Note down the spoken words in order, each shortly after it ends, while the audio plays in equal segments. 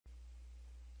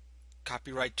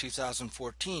Copyright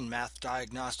 2014, Math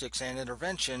Diagnostics and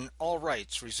Intervention, all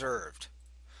rights reserved.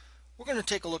 We're going to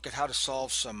take a look at how to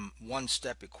solve some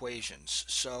one-step equations.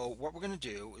 So what we're going to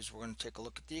do is we're going to take a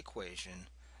look at the equation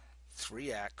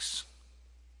 3x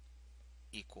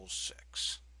equals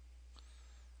 6.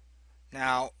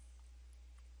 Now,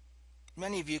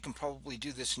 many of you can probably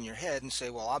do this in your head and say,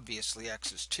 well, obviously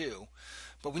x is 2,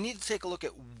 but we need to take a look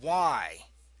at why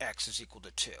x is equal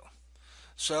to 2.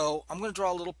 So I'm going to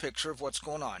draw a little picture of what's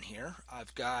going on here.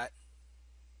 I've got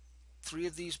 3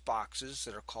 of these boxes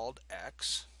that are called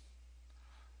x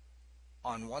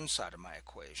on one side of my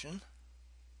equation.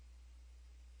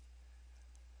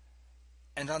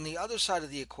 And on the other side of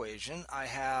the equation, I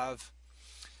have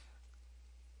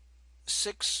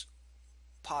 6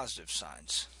 positive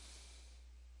signs.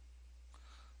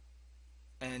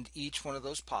 And each one of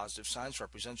those positive signs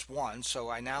represents 1. So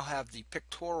I now have the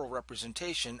pictorial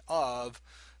representation of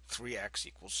 3x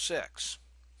equals 6.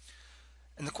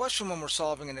 And the question when we're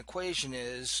solving an equation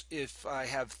is, if I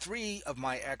have 3 of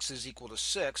my x's equal to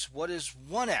 6, what is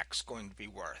 1x going to be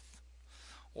worth?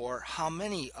 Or how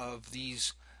many of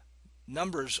these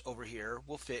numbers over here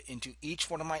will fit into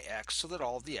each one of my x so that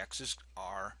all of the x's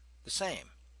are the same?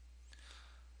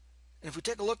 And if we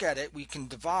take a look at it, we can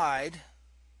divide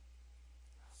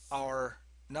our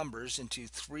numbers into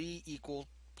 3 equal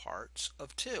parts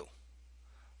of 2.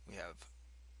 We have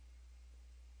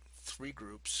 3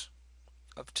 groups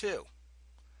of 2,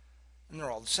 and they're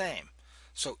all the same.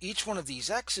 So each one of these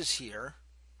x's here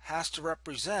has to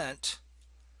represent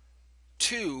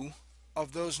 2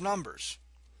 of those numbers,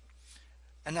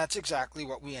 and that's exactly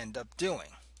what we end up doing.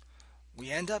 We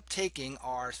end up taking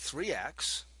our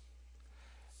 3x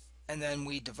and then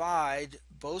we divide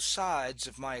both sides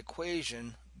of my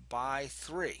equation by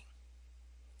 3.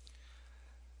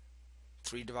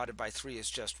 3 divided by 3 is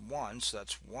just 1, so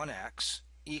that's 1x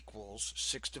equals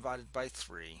 6 divided by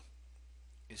 3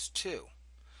 is 2.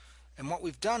 And what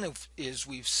we've done is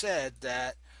we've said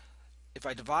that if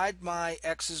I divide my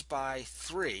x's by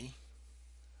 3,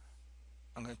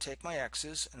 I'm going to take my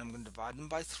x's and I'm going to divide them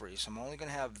by 3. So I'm only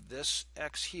going to have this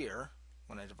x here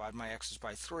when I divide my x's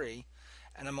by 3,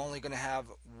 and I'm only going to have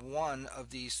one of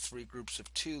these 3 groups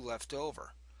of 2 left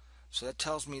over. So that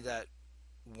tells me that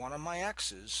one of my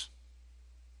x's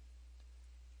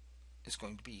is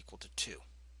going to be equal to 2.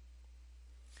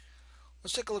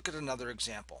 Let's take a look at another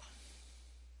example.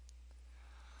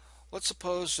 Let's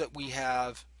suppose that we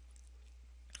have,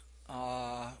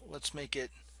 let's make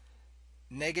it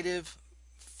negative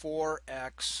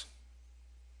 4x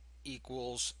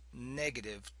equals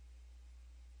negative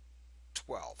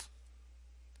 12.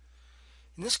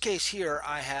 In this case here,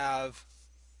 I have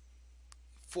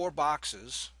 4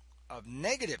 boxes of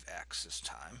negative x this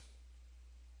time,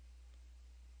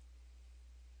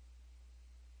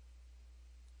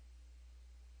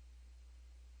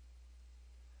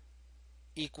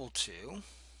 equal to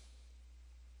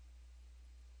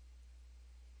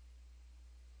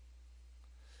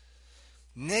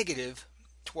negative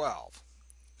 12.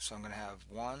 So I'm going to have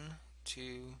 1,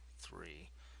 2, 3,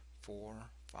 4,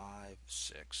 5,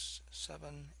 6,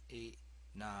 7, 8,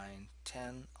 9,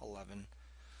 10, 11,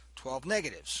 12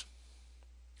 negatives.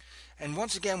 And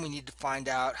once again, we need to find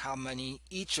out how many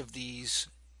each of these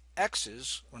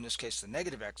x's, or in this case the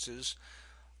negative x's,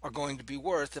 are going to be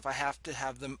worth if I have to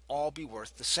have them all be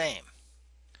worth the same.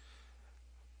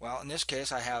 Well, in this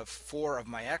case I have 4 of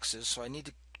my x's, so I need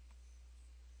to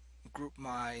group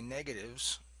my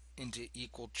negatives into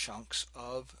equal chunks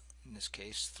of, in this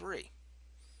case, 3.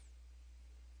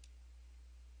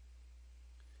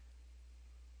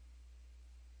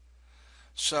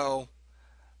 So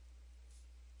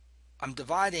I'm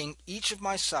dividing each of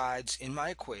my sides in my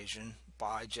equation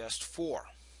by just 4.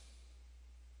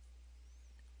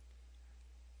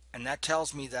 And that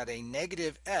tells me that a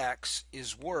negative x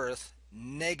is worth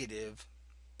negative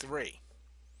 3.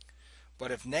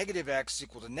 But if negative x is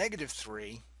equal to negative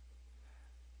 3,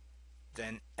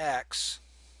 then x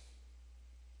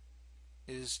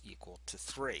is equal to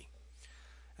 3.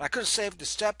 And I could have saved a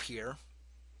step here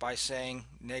by saying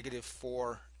negative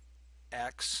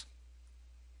 4x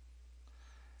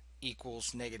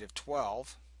equals negative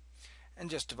 12, and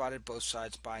just divided both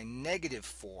sides by negative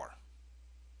 4.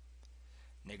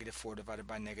 Negative 4 divided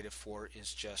by negative 4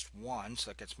 is just 1,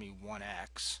 so that gets me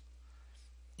 1x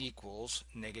equals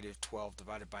negative 12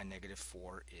 divided by negative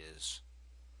 4 is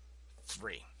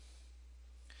 3.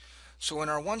 So in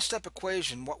our one-step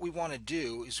equation, what we want to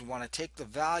do is we want to take the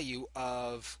value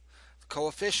of the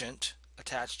coefficient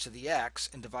attached to the x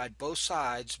and divide both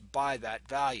sides by that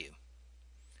value.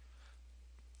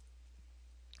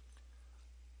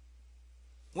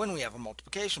 when we have a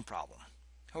multiplication problem.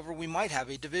 However, we might have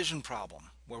a division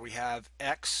problem where we have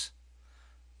x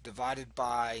divided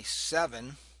by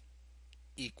 7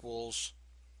 equals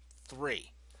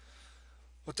 3.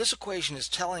 What this equation is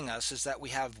telling us is that we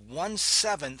have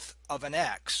 1/7 of an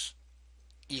x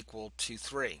equal to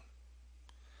 3.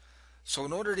 So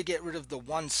in order to get rid of the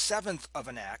 1/7 of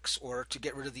an x, or to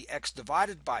get rid of the x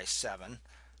divided by 7,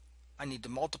 I need to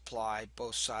multiply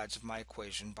both sides of my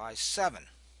equation by 7.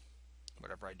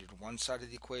 Whatever I do to one side of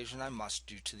the equation, I must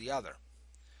do to the other.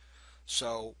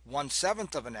 So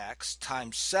 1/7 of an x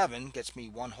times 7 gets me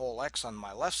 1 whole x on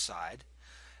my left side,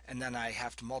 and then I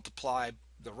have to multiply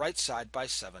the right side by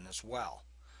 7 as well.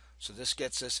 So this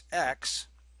gets us x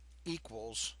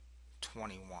equals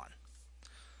 21.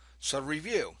 So to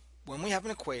review, when we have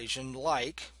an equation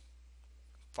like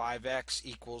 5x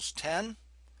equals 10,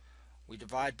 we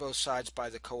divide both sides by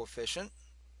the coefficient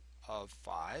of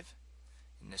 5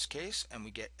 in this case, and we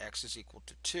get x is equal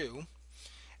to 2.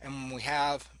 And when we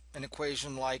have an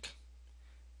equation like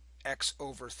x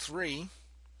over 3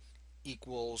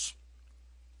 equals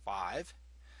 5,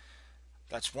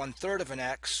 that's 1/3 of an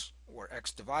x, or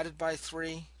x divided by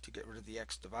 3. To get rid of the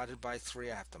x divided by 3,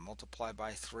 I have to multiply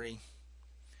by 3,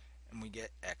 and we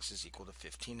get x is equal to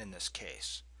 15 in this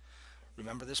case.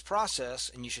 Remember this process,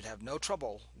 and you should have no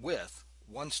trouble with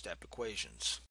one-step equations.